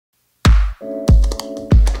I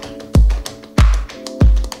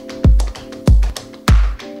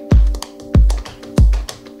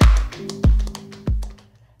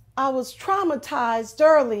was traumatized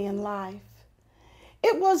early in life.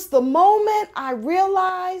 It was the moment I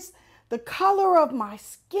realized the color of my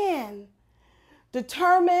skin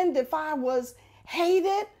determined if I was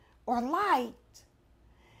hated or liked.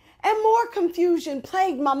 And more confusion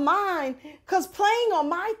plagued my mind because playing on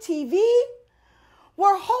my TV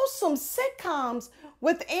were wholesome sitcoms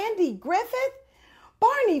with Andy Griffith,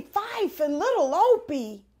 Barney Fife, and Little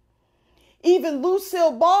Opie. Even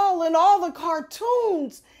Lucille Ball and all the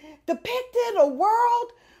cartoons depicted a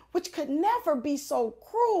world which could never be so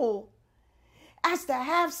cruel as to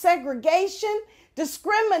have segregation,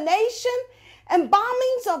 discrimination, and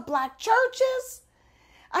bombings of black churches,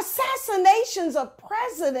 assassinations of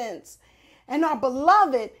presidents, and our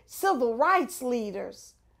beloved civil rights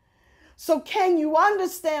leaders. So can you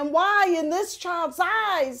understand why in this child's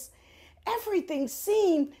eyes, everything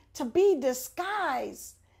seemed to be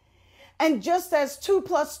disguised? And just as 2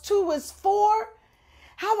 + 2 is 4,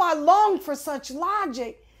 how I longed for such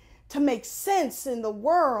logic to make sense in the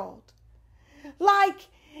world. Like,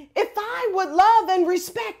 if I would love and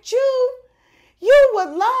respect you, you would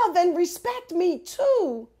love and respect me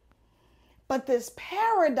too. But this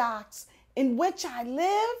paradox in which I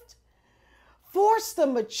lived forced a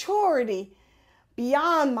maturity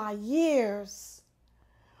beyond my years.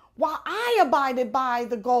 While I abided by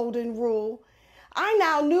the golden rule, I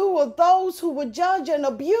now knew of those who would judge and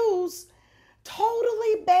abuse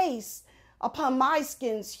totally based upon my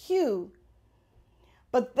skin's hue.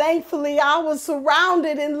 But thankfully, I was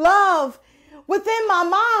surrounded in love within my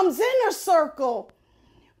mom's inner circle.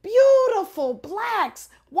 Beautiful blacks,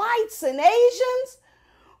 whites, and Asians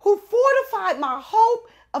who fortified my hope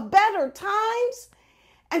of better times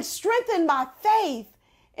and strengthened my faith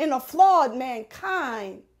in a flawed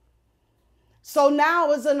mankind. So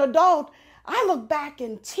now as an adult, I look back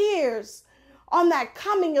in tears on that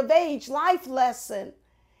coming of age life lesson,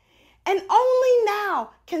 and only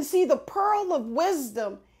now can see the pearl of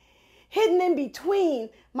wisdom hidden in between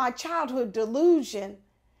my childhood delusion.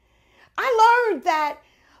 I learned that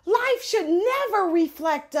life should never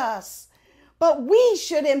reflect us, but we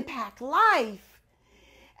should impact life.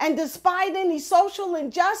 And despite any social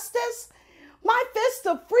injustice, my fist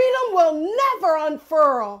of freedom will never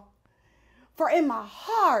unfurl. For in my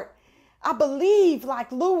heart, I believe,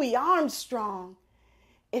 like Louis Armstrong,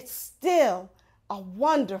 it's still a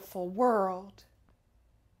wonderful world.